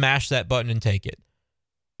 you smash that button and take it.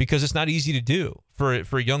 Because it's not easy to do for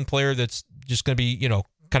a young player that's just going to be,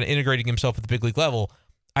 kind of integrating himself at the big league level.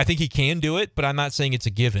 I think he can do it, but I'm not saying it's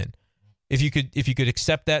a given. If you could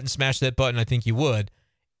accept that and smash that button, I think you would.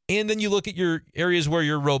 And then you look at your areas where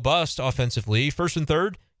you're robust offensively, first and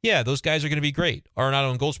third. Yeah, those guys are going to be great. Arenado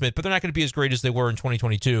and Goldschmidt, but they're not going to be as great as they were in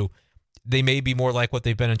 2022. They may be more like what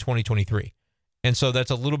they've been in 2023. And so that's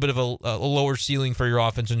a little bit of a lower ceiling for your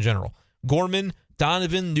offense in general. Gorman,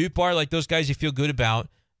 Donovan, Nootbaar, like those guys you feel good about,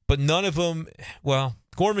 but none of them, well,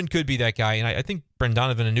 Gorman could be that guy, and I think Brendan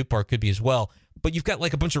Donovan and Nootbaar could be as well. But you've got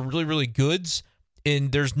like a bunch of really, really goods,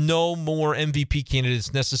 and there's no more MVP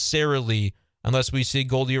candidates necessarily unless we see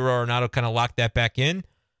Goldie or Arenado kind of lock that back in.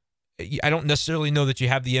 I don't necessarily know that you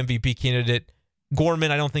have the MVP candidate.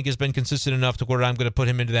 Gorman, I don't think, has been consistent enough to where I'm going to put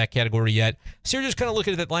him into that category yet. So you're just kind of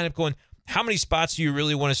looking at that lineup going, how many spots do you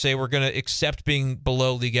really want to say we're going to accept being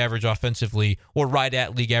below league average offensively or right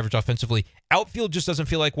at league average offensively? Outfield just doesn't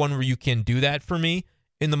feel like one where you can do that for me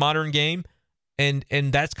in the modern game. And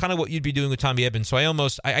that's kind of what you'd be doing with Tommy Edman. So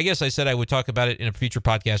I guess I said I would talk about it in a future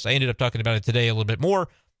podcast. I ended up talking about it today a little bit more.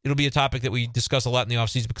 It'll be a topic that we discuss a lot in the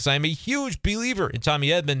offseason because I'm a huge believer in Tommy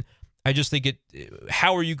Edman. I just think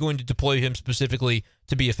how are you going to deploy him specifically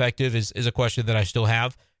to be effective is a question that I still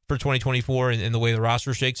have for 2024 and the way the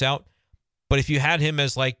roster shakes out. But if you had him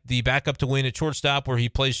as like the backup to Win at shortstop where he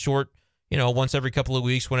plays short, once every couple of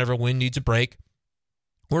weeks whenever Win needs a break,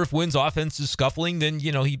 or if Win's offense is scuffling, then,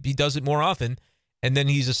 he does it more often. And then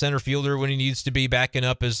he's a center fielder when he needs to be backing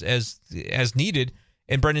up as needed.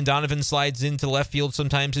 And Brendan Donovan slides into left field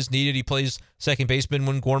sometimes as needed. He plays second baseman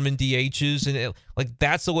when Gorman DHs. And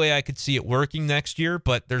that's the way I could see it working next year.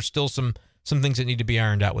 But there's still some things that need to be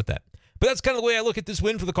ironed out with that. But that's kind of the way I look at this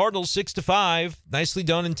win for the Cardinals, 6-5. Nicely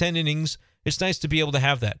done in 10 innings. It's nice to be able to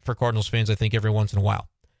have that for Cardinals fans, I think, every once in a while.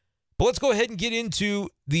 But let's go ahead and get into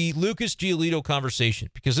the Lucas Giolito conversation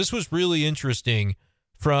because this was really interesting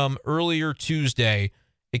from earlier Tuesday.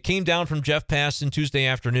 It came down from Jeff Passan Tuesday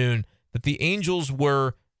afternoon that the Angels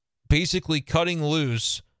were basically cutting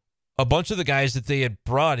loose a bunch of the guys that they had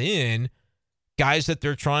brought in, guys that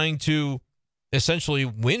they're trying to essentially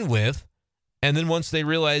win with. And then once they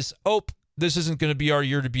realize, this isn't going to be our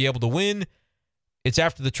year to be able to win, it's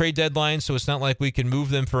after the trade deadline, so it's not like we can move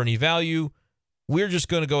them for any value. We're just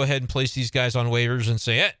going to go ahead and place these guys on waivers and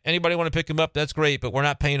say, anybody want to pick them up? That's great, but we're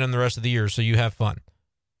not paying them the rest of the year, so you have fun.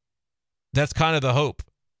 That's kind of the hope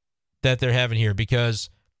that they're having here because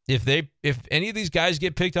if any of these guys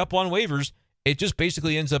get picked up on waivers, it just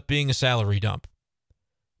basically ends up being a salary dump.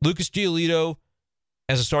 Lucas Giolito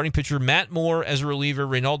as a starting pitcher, Matt Moore as a reliever,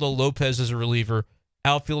 Reynaldo Lopez as a reliever,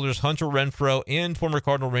 outfielders Hunter Renfroe and former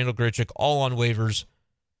Cardinal Randal Grichuk all on waivers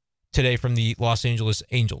today from the Los Angeles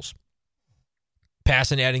Angels.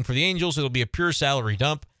 Passan adding for the Angels, it'll be a pure salary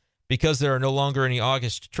dump because there are no longer any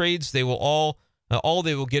August trades. They will all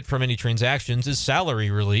they will get from any transactions is salary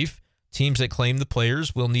relief. Teams that claim the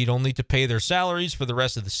players will need only to pay their salaries for the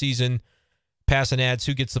rest of the season. Passan adds,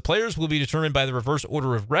 who gets the players will be determined by the reverse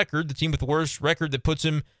order of record. The team with the worst record that puts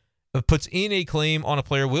him puts in a claim on a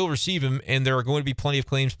player will receive him, and there are going to be plenty of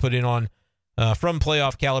claims put in on from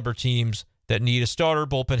playoff caliber teams that need a starter,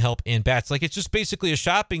 bullpen help, and bats. Like, it's just basically a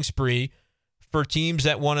shopping spree for teams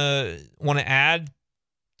that want to add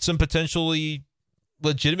some potentially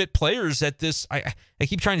legitimate players at this. I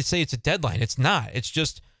keep trying to say it's a deadline. It's not. It's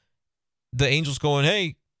just the Angels going,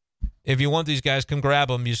 hey, if you want these guys, come grab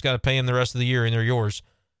them. You just got to pay them the rest of the year, and they're yours.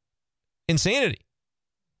 Insanity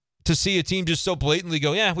to see a team just so blatantly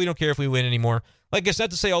go, yeah, we don't care if we win anymore. Like, it's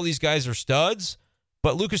not to say all these guys are studs,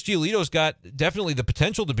 but Lucas Giolito's got definitely the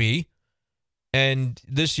potential to be. And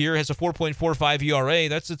this year has a 4.45 ERA.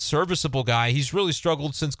 That's a serviceable guy. He's really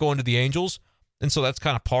struggled since going to the Angels, and so that's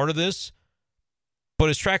kind of part of this. But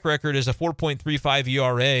his track record is a 4.35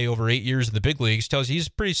 ERA over 8 years in the big leagues. Tells you he's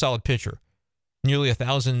a pretty solid pitcher. Nearly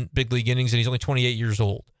 1,000 big league innings, and he's only 28 years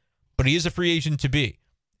old. But he is a free agent to be.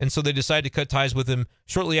 And so they decided to cut ties with him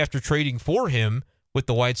shortly after trading for him with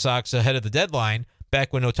the White Sox ahead of the deadline,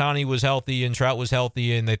 back when Ohtani was healthy and Trout was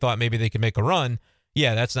healthy, and they thought maybe they could make a run.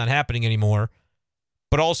 Yeah, that's not happening anymore.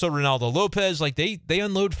 But also Ronaldo Lopez, like they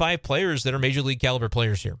unload 5 players that are major league caliber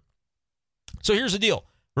players here. So here's the deal.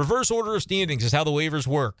 Reverse order of standings is how the waivers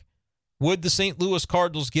work. Would the St. Louis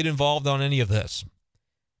Cardinals get involved on any of this?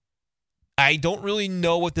 I don't really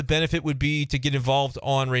know what the benefit would be to get involved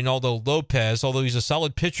on Ronaldo Lopez, although he's a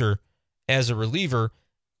solid pitcher as a reliever.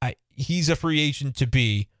 He's a free agent to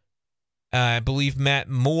be. I believe Matt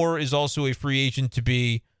Moore is also a free agent to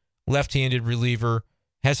be, left-handed reliever.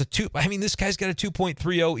 This guy's got a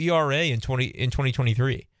 2.30 ERA in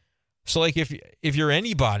 2023. So, like, if you're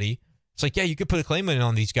anybody, it's like, yeah, you could put a claim in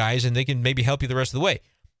on these guys, and they can maybe help you the rest of the way.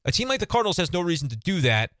 A team like the Cardinals has no reason to do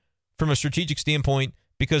that from a strategic standpoint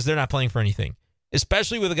because they're not playing for anything,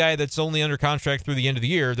 especially with a guy that's only under contract through the end of the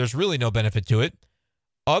year. There's really no benefit to it,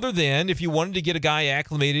 other than if you wanted to get a guy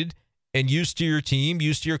acclimated and used to your team,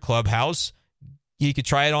 used to your clubhouse, he could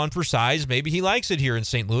try it on for size. Maybe he likes it here in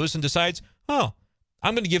St. Louis and decides, oh,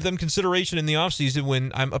 I'm going to give them consideration in the offseason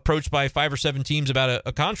when I'm approached by 5 or 7 teams about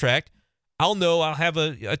a contract. I'll have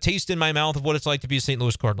a taste in my mouth of what it's like to be a St.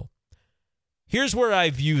 Louis Cardinal. Here's where I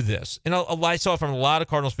view this. And I saw from a lot of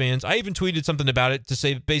Cardinals fans. I even tweeted something about it to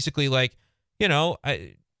say basically like,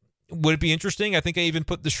 would it be interesting? I think I even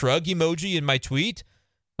put the shrug emoji in my tweet.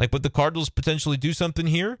 Like, would the Cardinals potentially do something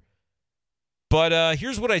here? But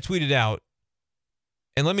here's what I tweeted out.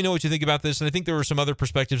 And let me know what you think about this. And I think there were some other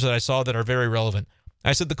perspectives that I saw that are very relevant.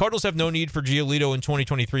 I said the Cardinals have no need for Giolito in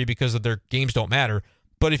 2023 because of their games don't matter.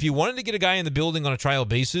 But if you wanted to get a guy in the building on a trial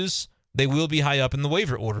basis, they will be high up in the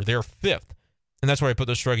waiver order. They're 5th. And that's where I put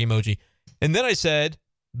the shrug emoji. And then I said,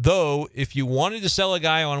 though, if you wanted to sell a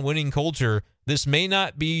guy on winning culture, this may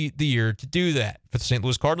not be the year to do that for the St.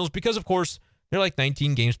 Louis Cardinals because, of course, they're like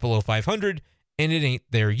 19 games below 500, and it ain't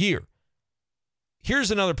their year. Here's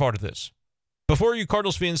another part of this. Before you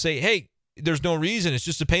Cardinals fans say, hey, there's no reason, it's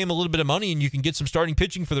just to pay him a little bit of money and you can get some starting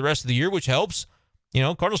pitching for the rest of the year, which helps.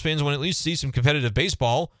 Cardinals fans want to at least see some competitive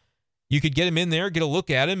baseball. You could get him in there, get a look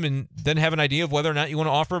at him, and then have an idea of whether or not you want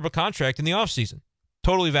to offer him a contract in the offseason.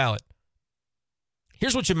 Totally valid.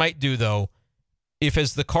 Here's what you might do, though. If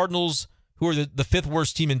as the Cardinals, who are the 5th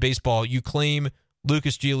worst team in baseball, you claim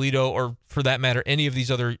Lucas Giolito, or for that matter, any of these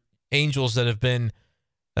other Angels that have been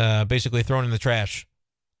basically thrown in the trash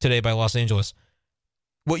today by Los Angeles,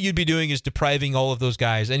 what you'd be doing is depriving all of those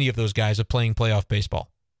guys, any of those guys, of playing playoff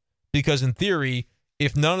baseball. Because in theory,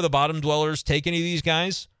 if none of the bottom dwellers take any of these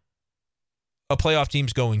guys, a playoff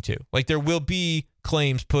team's going to. Like, there will be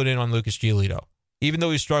claims put in on Lucas Giolito. Even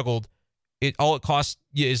though he struggled, all it costs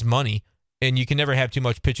you is money, and you can never have too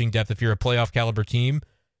much pitching depth if you're a playoff caliber team.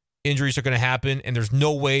 Injuries are going to happen, and there's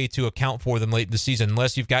no way to account for them late in the season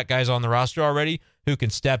unless you've got guys on the roster already who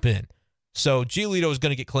can step in. So Giolito is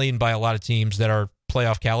going to get claimed by a lot of teams that are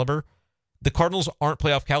playoff caliber. The Cardinals aren't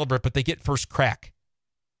playoff caliber, but they get first crack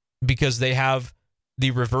because they have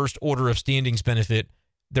the reversed order of standings benefit.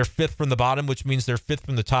 They're 5th from the bottom, which means they're 5th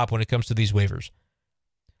from the top when it comes to these waivers.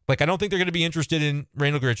 Like, I don't think they're going to be interested in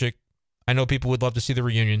Randall Grichuk. I know people would love to see the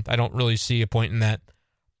reunion. I don't really see a point in that.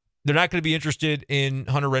 They're not going to be interested in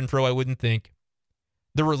Hunter Renfroe, I wouldn't think.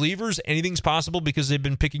 The relievers, anything's possible because they've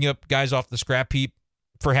been picking up guys off the scrap heap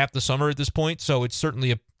for half the summer at this point, so it's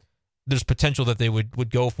certainly there's potential that they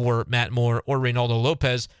would go for Matt Moore or Ronaldo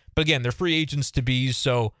Lopez. But again, they're free agents to be,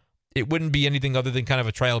 so it wouldn't be anything other than kind of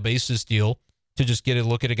a trial basis deal to just get a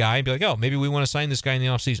look at a guy and be like, oh, maybe we want to sign this guy in the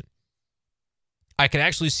offseason. I can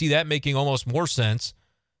actually see that making almost more sense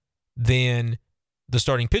than the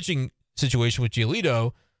starting pitching situation with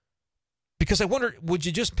Giolito, because I wonder, would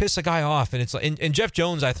you just piss a guy off? And it's like, and Jeff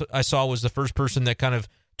Jones, I saw, was the first person that kind of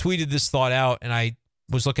tweeted this thought out, and I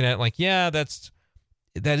was looking at it like, yeah,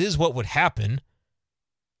 that is what would happen.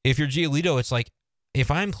 If you're Giolito, it's like, if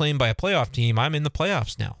I'm claimed by a playoff team, I'm in the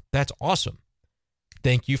playoffs now. That's awesome.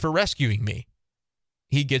 Thank you for rescuing me.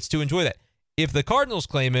 He gets to enjoy that. If the Cardinals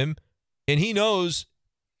claim him, and he knows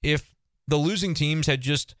if the losing teams had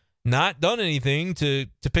just not done anything to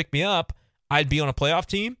pick me up, I'd be on a playoff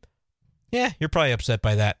team. Yeah, you're probably upset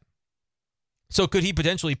by that. So could he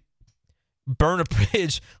potentially burn a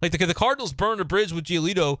bridge? Like, the Cardinals burn a bridge with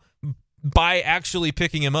Giolito by actually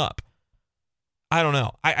picking him up? I don't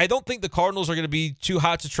know. I don't think the Cardinals are going to be too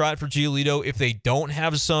hot to trot for Giolito if they don't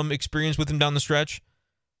have some experience with him down the stretch.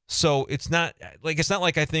 So it's not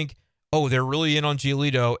like I think, oh, they're really in on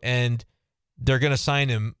Giolito and they're going to sign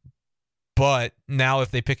him, but now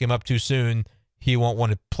if they pick him up too soon, he won't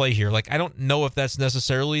want to play here. Like, I don't know if that's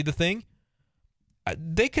necessarily the thing.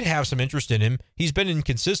 They could have some interest in him. He's been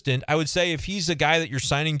inconsistent. I would say if he's a guy that you're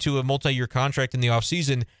signing to a multi-year contract in the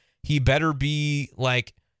offseason, he better be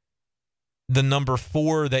like the number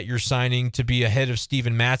 4 that you're signing to be ahead of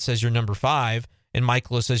Steven Matz as your number 5 and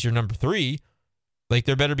Michaelis as your number 3. Like,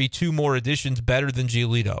 there better be 2 more additions better than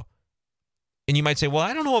Giolito. And you might say, well,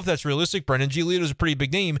 I don't know if that's realistic, Brendan. Giolito's a pretty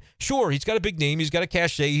big name. Sure, he's got a big name. He's got a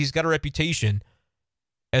cachet. He's got a reputation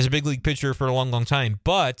as a big league pitcher for a long, long time.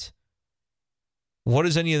 But what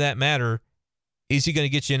does any of that matter? Is he going to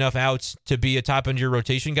get you enough outs to be a top end of your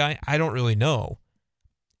rotation guy? I don't really know.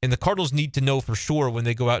 And the Cardinals need to know for sure when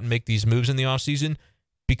they go out and make these moves in the offseason,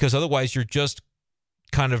 because otherwise you're just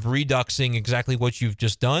kind of reduxing exactly what you've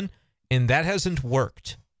just done, and that hasn't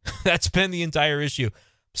worked. That's been the entire issue.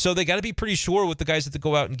 So they got to be pretty sure with the guys that they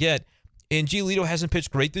go out and get. And Giolito hasn't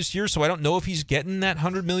pitched great this year, so I don't know if he's getting that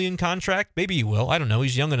 $100 million contract. Maybe he will. I don't know.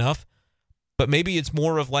 He's young enough. But maybe it's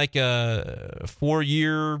more of like a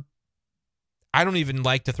 4-year, I don't even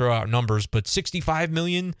like to throw out numbers, but $65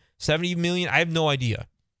 million, $70 million, I have no idea.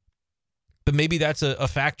 But maybe that's a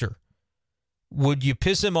factor. Would you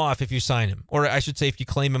piss him off if you sign him? Or I should say if you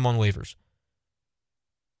claim him on waivers?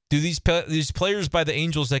 Do these players by the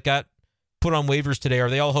Angels that got put on waivers today, are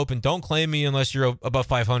they all hoping, don't claim me unless you're above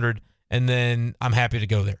 500, and then I'm happy to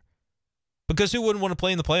go there? Because who wouldn't want to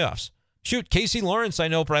play in the playoffs? Shoot, Casey Lawrence, I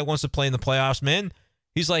know, probably wants to play in the playoffs, man.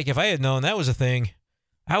 He's like, if I had known that was a thing,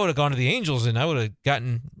 I would have gone to the Angels and I would have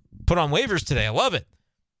gotten put on waivers today. I love it.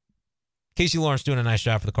 Casey Lawrence doing a nice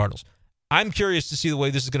job for the Cardinals. I'm curious to see the way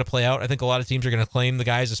this is going to play out. I think a lot of teams are going to claim the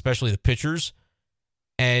guys, especially the pitchers,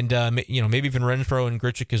 and maybe even Renfroe and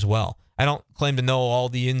Grichuk as well. I don't claim to know all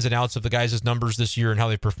the ins and outs of the guys' numbers this year and how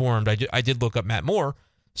they performed. I did look up Matt Moore,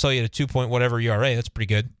 so he had a 2-point-whatever ERA. That's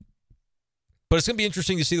pretty good. But it's going to be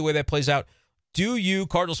interesting to see the way that plays out. Do you,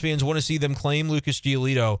 Cardinals fans, want to see them claim Lucas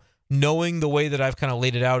Giolito, knowing the way that I've kind of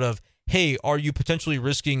laid it out of, hey, are you potentially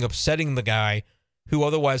risking upsetting the guy who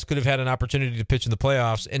otherwise could have had an opportunity to pitch in the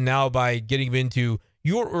playoffs, and now by getting him into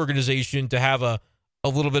your organization to have a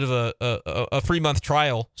little bit of a 3-month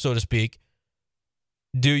trial, so to speak,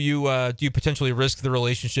 do you potentially risk the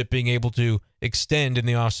relationship being able to extend in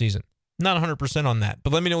the offseason? Not 100% on that,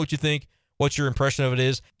 but let me know what you think, what your impression of it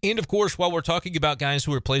is. And, of course, while we're talking about guys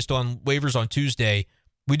who were placed on waivers on Tuesday,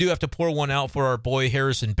 we do have to pour one out for our boy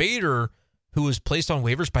Harrison Bader, who was placed on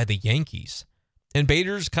waivers by the Yankees. And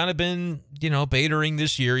Bader's kind of been, Badering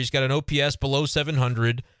this year. He's got an OPS below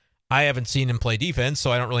 700. I haven't seen him play defense,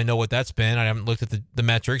 so I don't really know what that's been. I haven't looked at the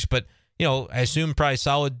metrics, but, I assume probably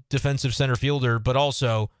solid defensive center fielder, but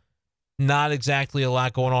also not exactly a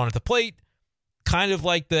lot going on at the plate. Kind of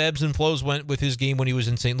like the ebbs and flows went with his game when he was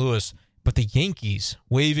in St. Louis. But the Yankees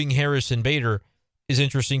waiving Harrison Bader is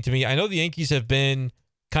interesting to me. I know the Yankees have been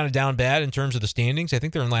kind of down bad in terms of the standings. I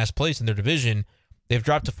think they're in last place in their division. They've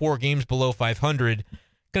dropped to 4 games below 500.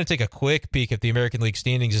 Going to take a quick peek at the American League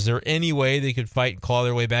standings. Is there any way they could fight and claw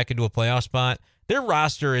their way back into a playoff spot? Their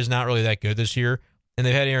roster is not really that good this year, and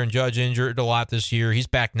they've had Aaron Judge injured a lot this year. He's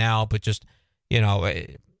back now, but just,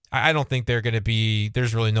 I don't think they're going to be,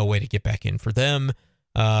 there's really no way to get back in for them.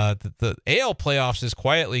 The AL playoffs has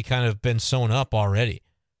quietly kind of been sewn up already.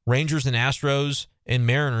 Rangers and Astros and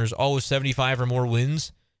Mariners all with 75 or more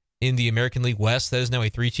wins in the American League West. That is now a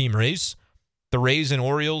 3-team race. The Rays and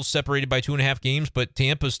Orioles separated by 2.5 games, but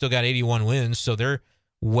Tampa's still got 81 wins, so they're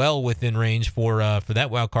well within range for that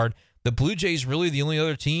wild card. The Blue Jays really the only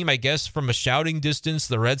other team, I guess, from a shouting distance.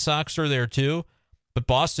 The Red Sox are there too, but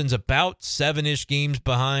Boston's about 7-ish games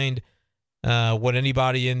behind what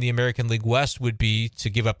anybody in the American League West would be to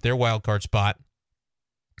give up their wild card spot.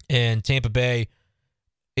 And Tampa Bay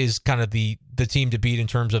is kind of the team to beat in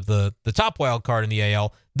terms of the top wild card in the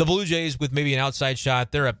AL. The Blue Jays, with maybe an outside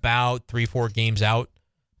shot, they're about 3-4 games out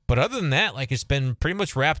But other than that, like, it's been pretty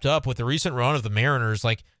much wrapped up with the recent run of the Mariners.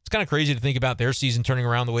 Like, it's kind of crazy to think about their season turning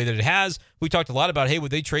around the way that it has. We talked a lot about, hey,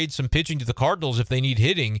 would they trade some pitching to the Cardinals if they need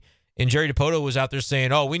hitting? And Jerry DiPoto was out there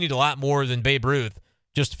saying, oh, we need a lot more than Babe Ruth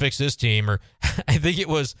just to fix this team. Or I think it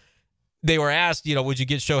was, they were asked, would you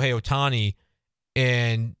get Shohei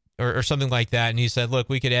Ohtani or something like that? And he said, look,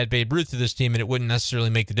 we could add Babe Ruth to this team and it wouldn't necessarily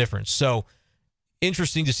make the difference. So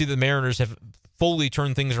interesting to see the Mariners have fully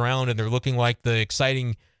turned things around and they're looking like the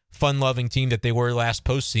exciting, fun-loving team that they were last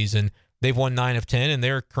postseason. They've won 9 of 10, and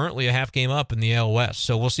they're currently a half game up in the AL West.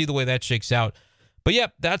 So we'll see the way that shakes out. But, yeah,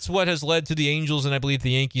 that's what has led to the Angels and I believe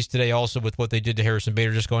the Yankees today also with what they did to Harrison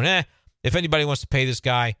Bader, just going, if anybody wants to pay this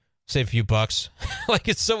guy, save a few bucks. Like,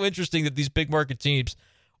 it's so interesting that these big market teams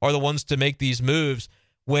are the ones to make these moves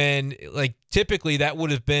when, like, typically that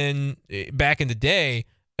would have been, back in the day,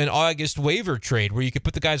 an August waiver trade where you could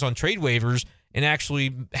put the guys on trade waivers and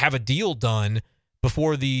actually have a deal done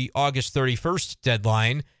before the August 31st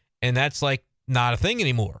deadline, and that's, like, not a thing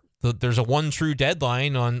anymore. There's a one true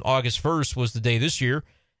deadline on August 1st was the day this year,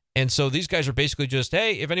 and so these guys are basically just,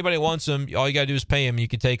 hey, if anybody wants them, all you got to do is pay them, you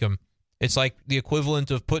can take them. It's like the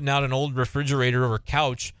equivalent of putting out an old refrigerator or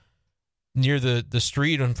couch near the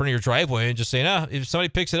street in front of your driveway and just saying, if somebody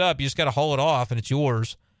picks it up, you just got to haul it off and it's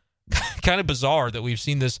yours. Kind of bizarre that we've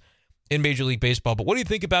seen this in Major League Baseball. But what do you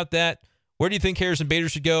think about that? Where do you think Harrison Bader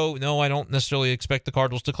should go? No, I don't necessarily expect the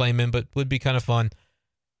Cardinals to claim him, but would be kind of fun.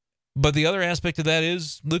 But the other aspect of that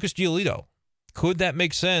is Lucas Giolito. Could that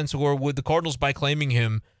make sense, or would the Cardinals, by claiming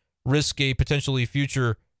him, risk a potentially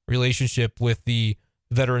future relationship with the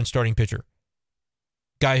veteran starting pitcher?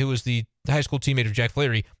 Guy who was the high school teammate of Jack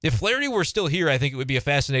Flaherty. If Flaherty were still here, I think it would be a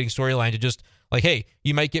fascinating storyline to just, like, hey,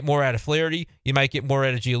 you might get more out of Flaherty, you might get more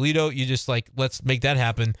out of Giolito, you just, like, let's make that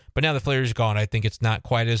happen. But now that Flaherty's gone, I think it's not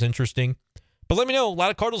quite as interesting. But let me know. A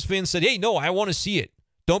lot of Cardinals fans said, hey, no, I want to see it.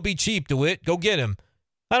 Don't be cheap, DeWitt. Go get him.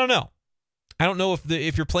 I don't know. I don't know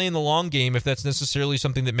if you're playing the long game, if that's necessarily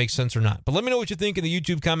something that makes sense or not. But let me know what you think in the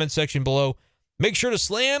YouTube comment section below. Make sure to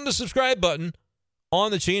slam the subscribe button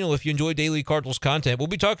on the channel if you enjoy daily Cardinals content. We'll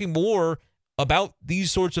be talking more about these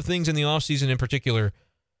sorts of things in the offseason in particular.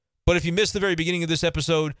 But if you missed the very beginning of this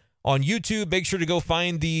episode on YouTube, make sure to go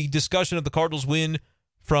find the discussion of the Cardinals win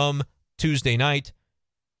from Tuesday night.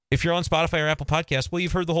 If you're on Spotify or Apple Podcasts, well,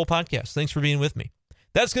 you've heard the whole podcast. Thanks for being with me.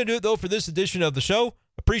 That's going to do it, though, for this edition of the show.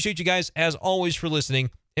 Appreciate you guys, as always, for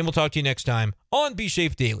listening, and we'll talk to you next time on Be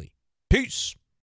Safe Daily. Peace.